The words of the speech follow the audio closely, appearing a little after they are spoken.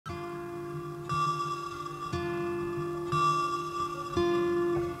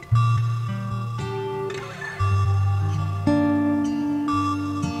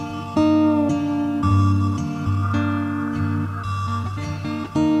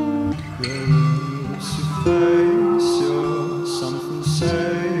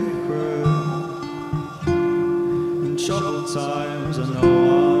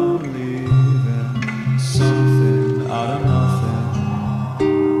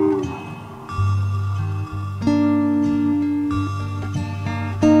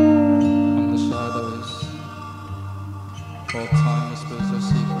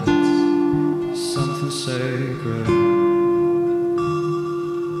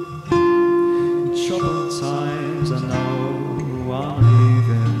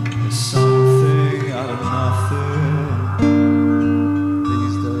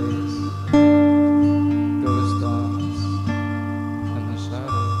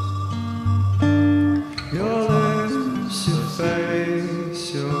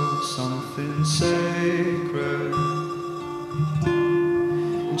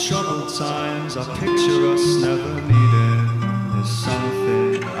troubled times, I picture us never meeting. There's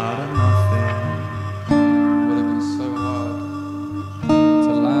something out of nothing. Would have been so hard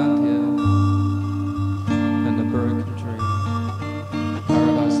to land here in the broken dream,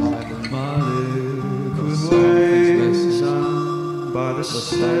 Paradise Island. My liquid waves are by the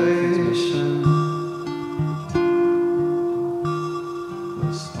station.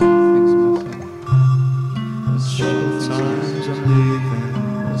 Something's missing. Troubled times I'm leaving.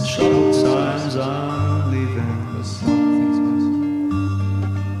 Troubled times I'm leaving. Something's missing.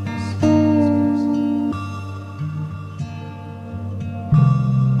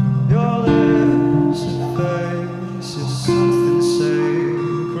 Your lips and face is something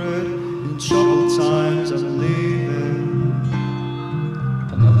sacred. In troubled times I'm leaving.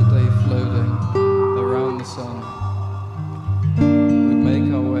 Another day floating around the sun. We make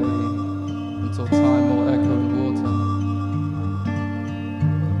our way until time will echo in water.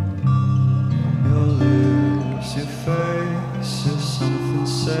 Your lips, your face is something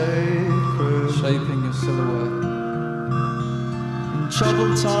sacred. Shaping your silhouette. In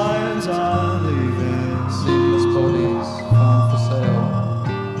troubled times I'm leaving. Seamless bodies found for sale.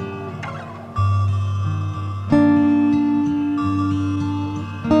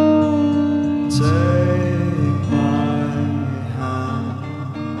 Take my hand.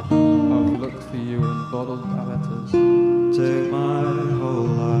 I've looked for you in bottled letters. Take my whole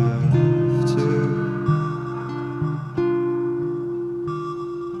life too.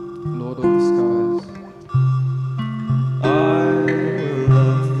 Lord of the skies. I will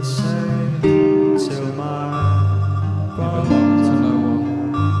love the same till my You belong to no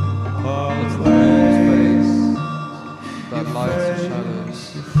one. It's the pathway. moon's face that lights the shadows.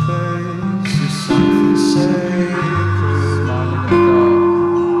 Your face is something sacred. Smiling in the dark,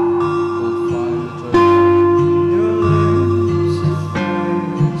 we'll find the joy. Your lips, your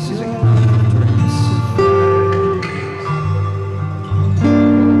face, Music your and dreams.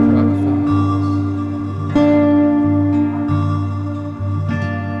 Crack fans.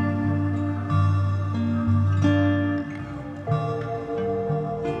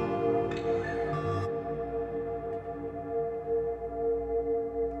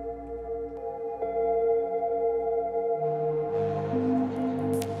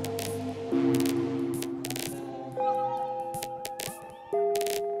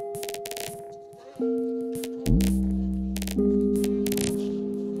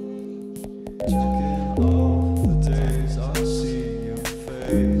 Checking off the days I see your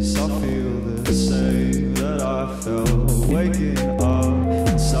face, I feel the same that I felt waking up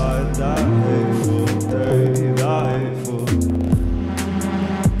inside that hateful day, that hateful.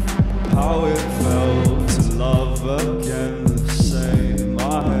 How it felt to love again the same. I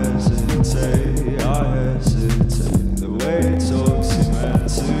hesitate, the way it talks you meant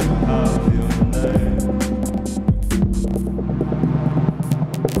to have your name.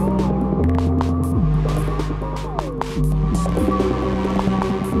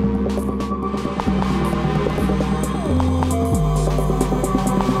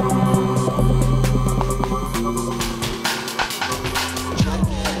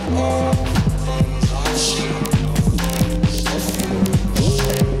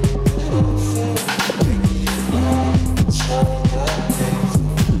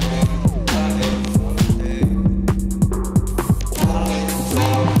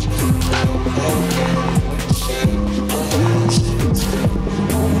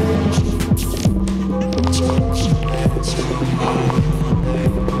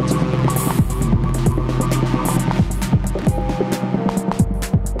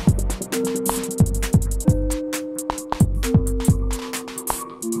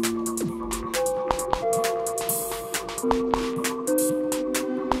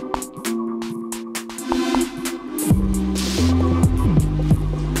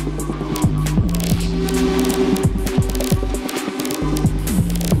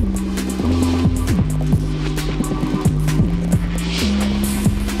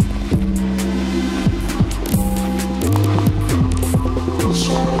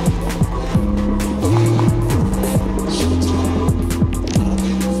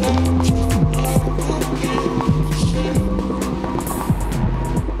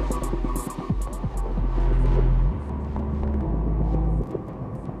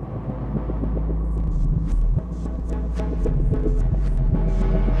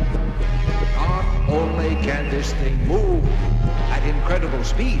 Can this thing move at incredible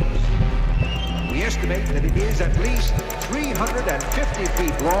speeds? We estimate that it is at least 350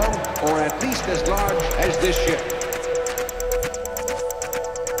 feet long, or at least as large as this ship.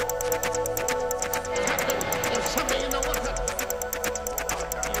 There's something in the water.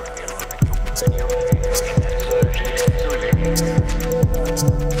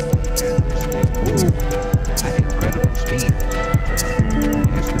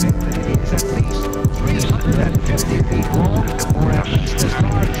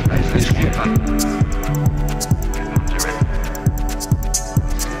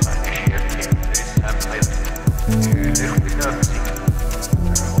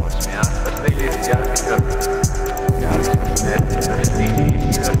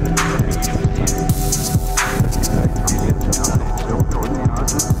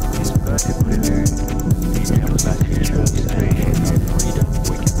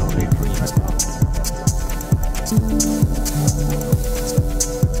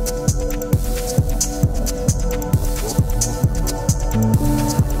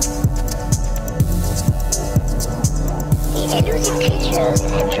 elusive creatures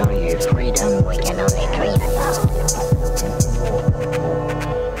enjoy a freedom we can only dream about.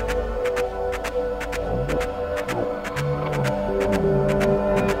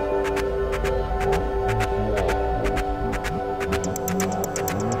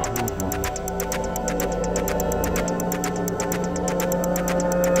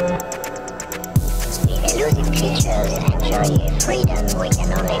 Freedom we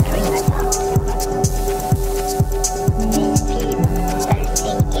can only dream about. These keep pulsing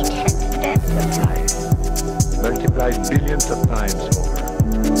infinite depths of time. Multiplied billions of times over,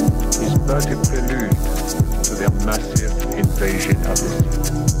 is but a prelude to their massive invasion of the sea.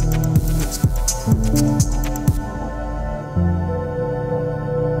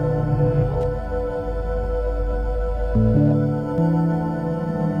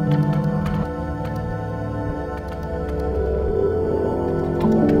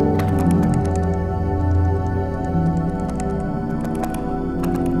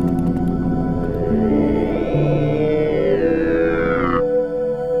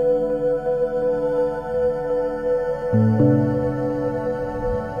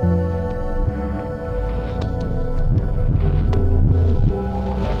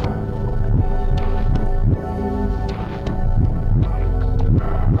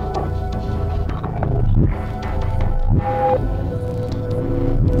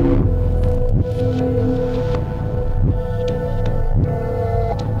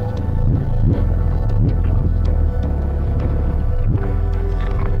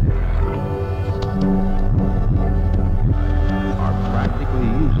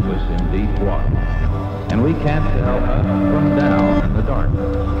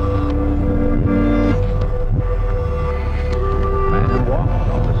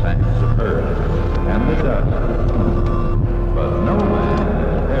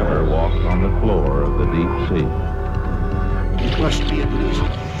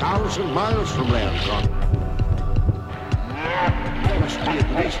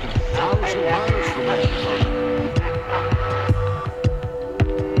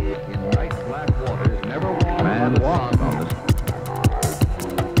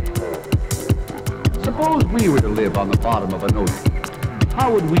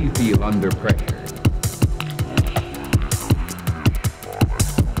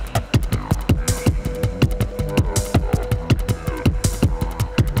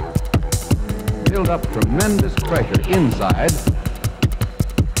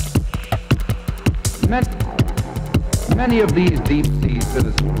 Many of these deep-sea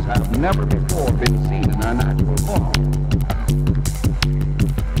citizens have never before been seen in their natural form.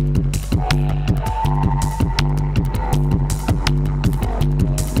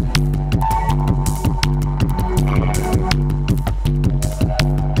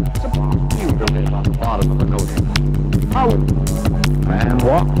 Suppose we were to live on the bottom of an ocean. How would man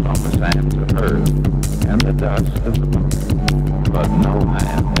walk on the sands of earth and the dust of the moon? But no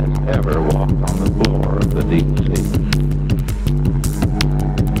man has ever walked on the floor of the deep sea.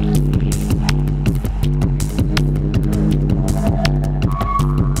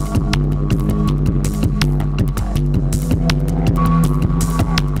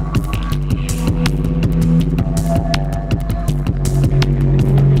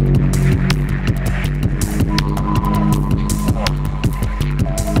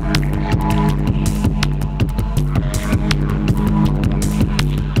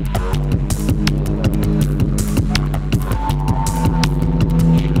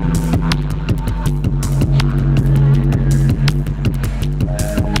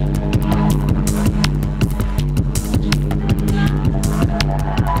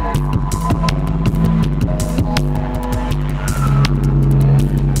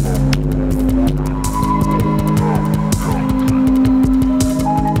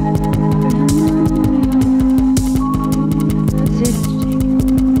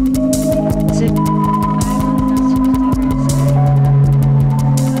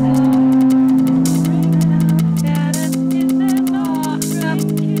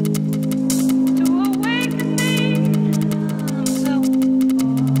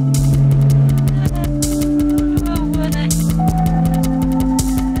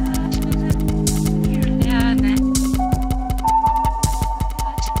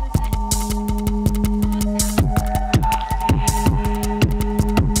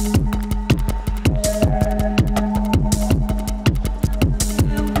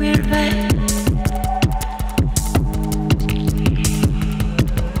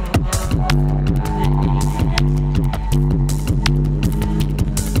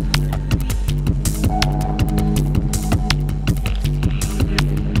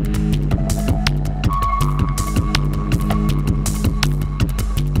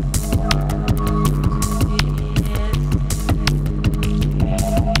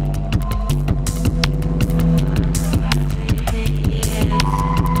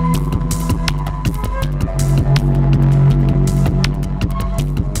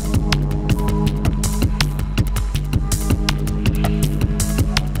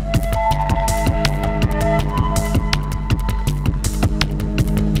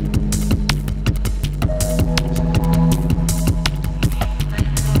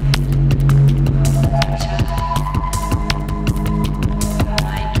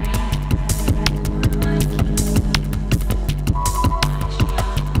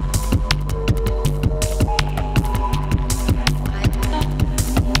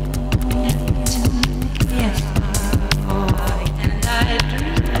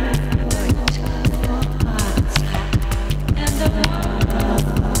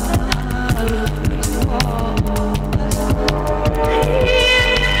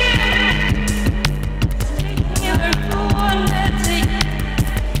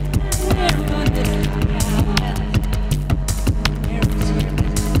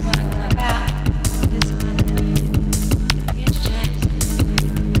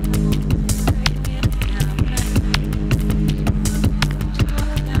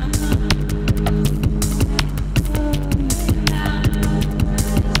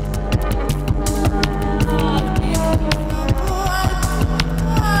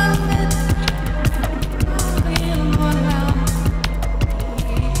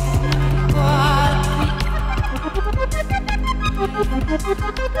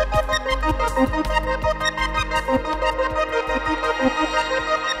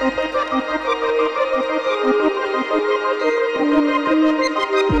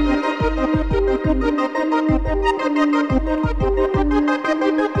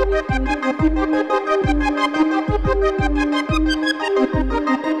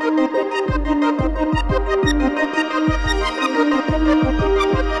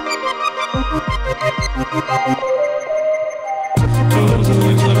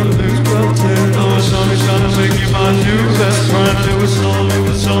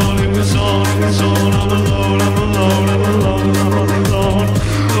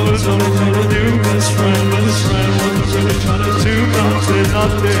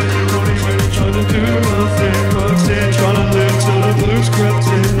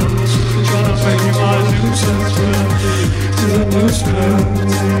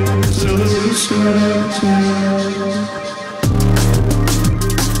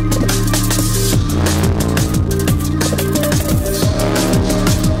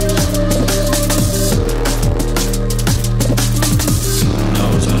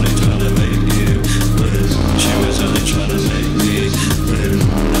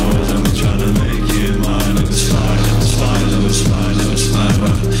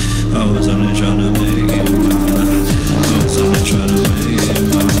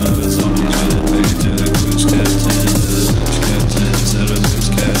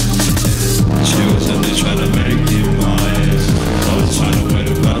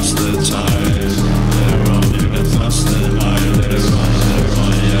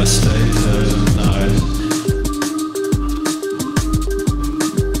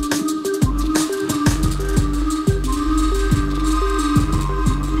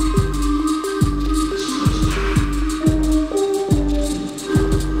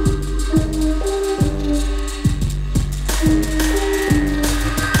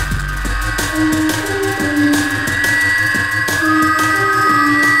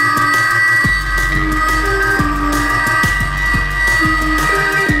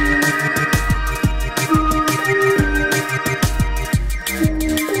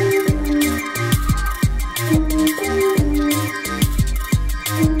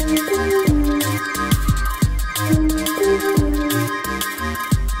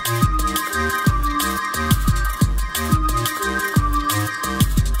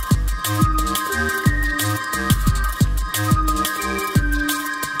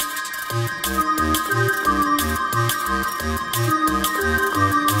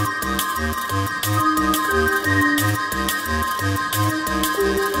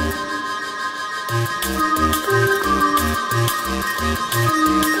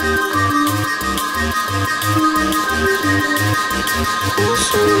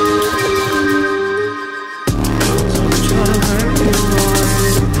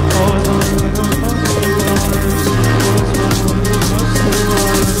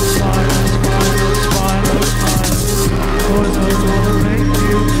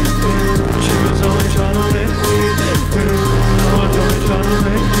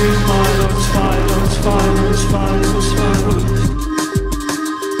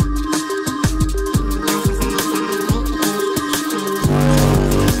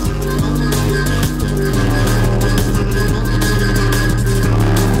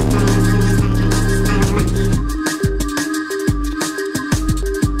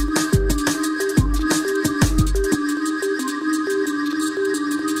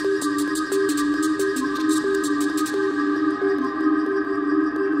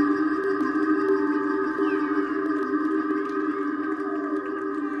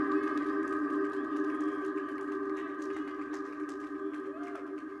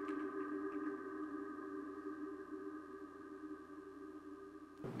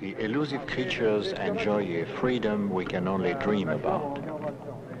 The elusive creatures enjoy a freedom we can only dream about.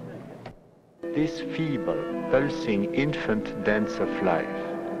 This feeble, pulsing infant dance of life,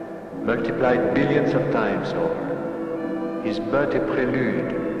 multiplied billions of times over, is but a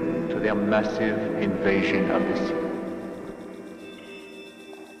prelude to their massive invasion of the sea.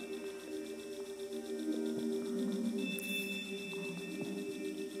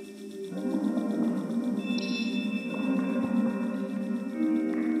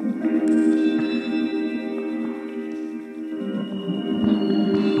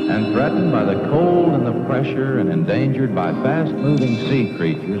 Threatened by the cold and the pressure and endangered by fast-moving sea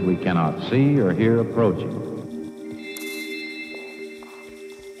creatures we cannot see or hear approaching.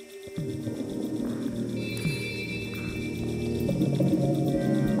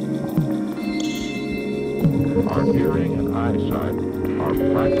 Our hearing and eyesight are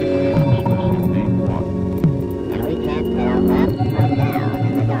practically useless in deep water. And we can't tell that from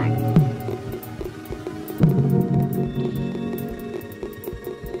now.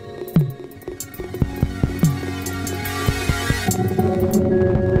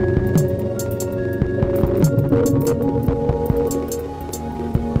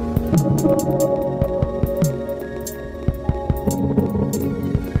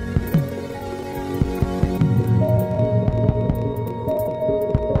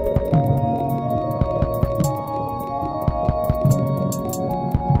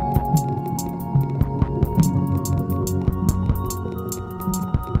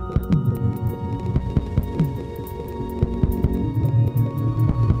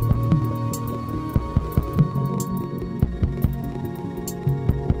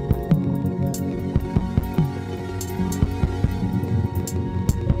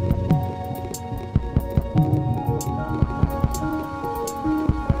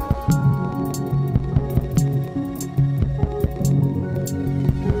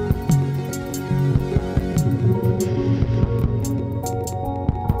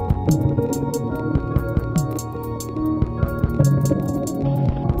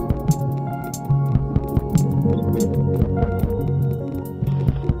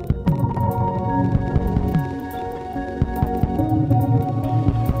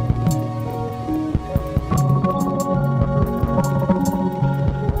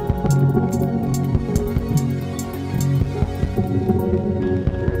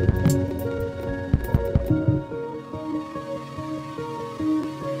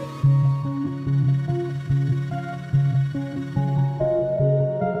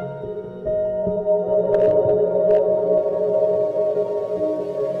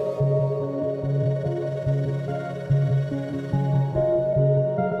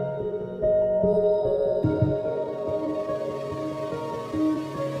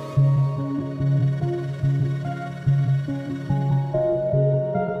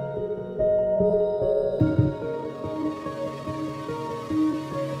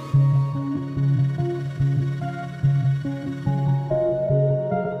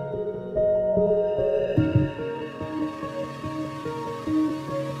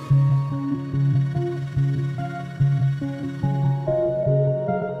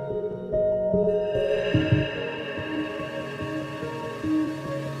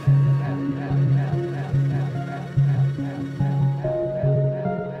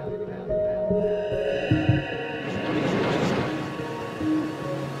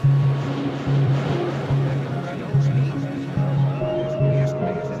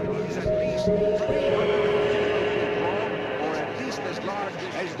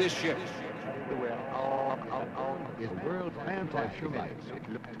 this ship. The world fantasized,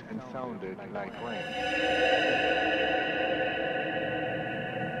 it looked and sounded like rain.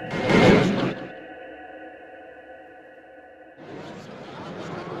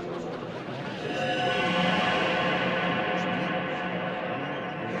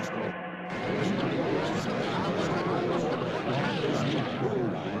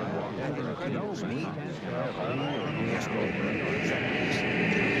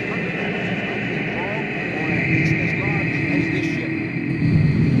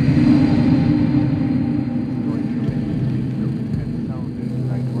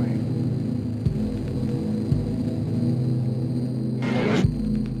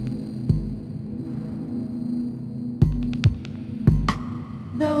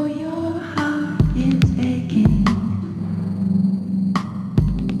 Though your heart is aching,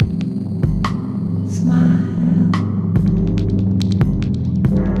 smile.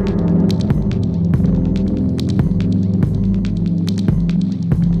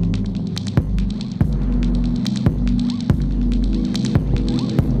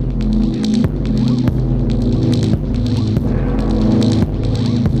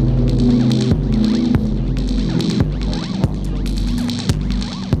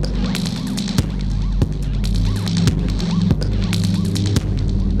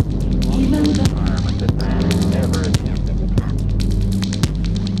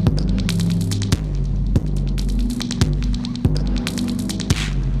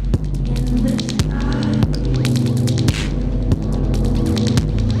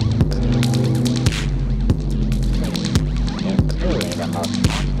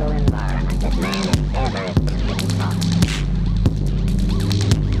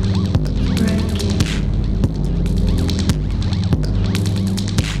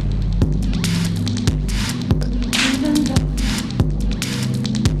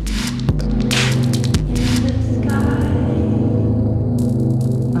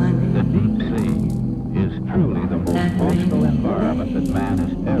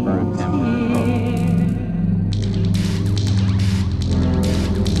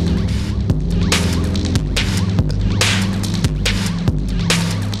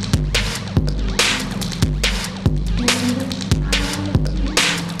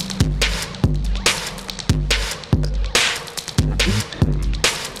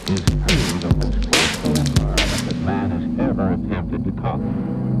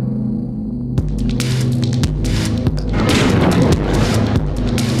 come.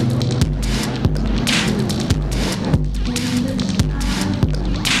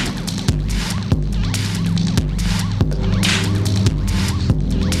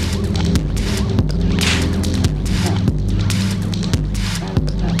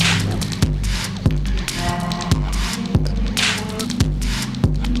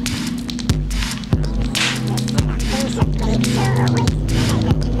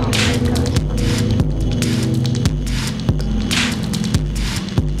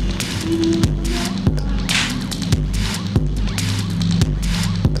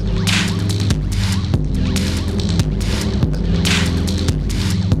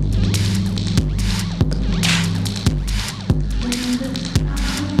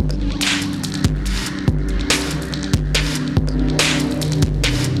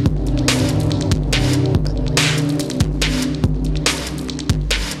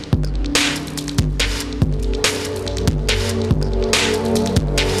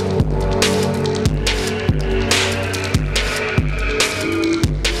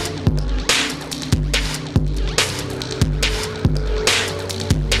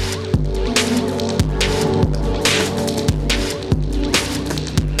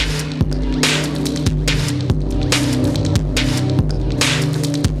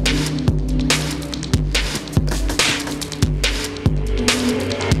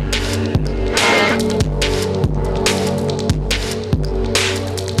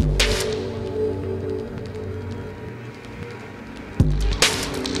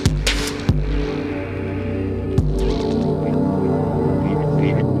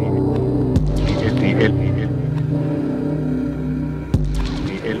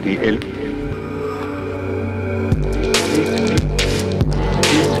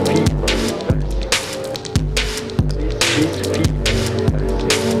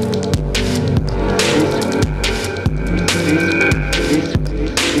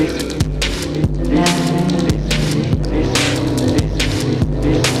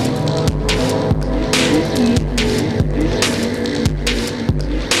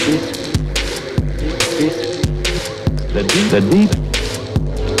 The deep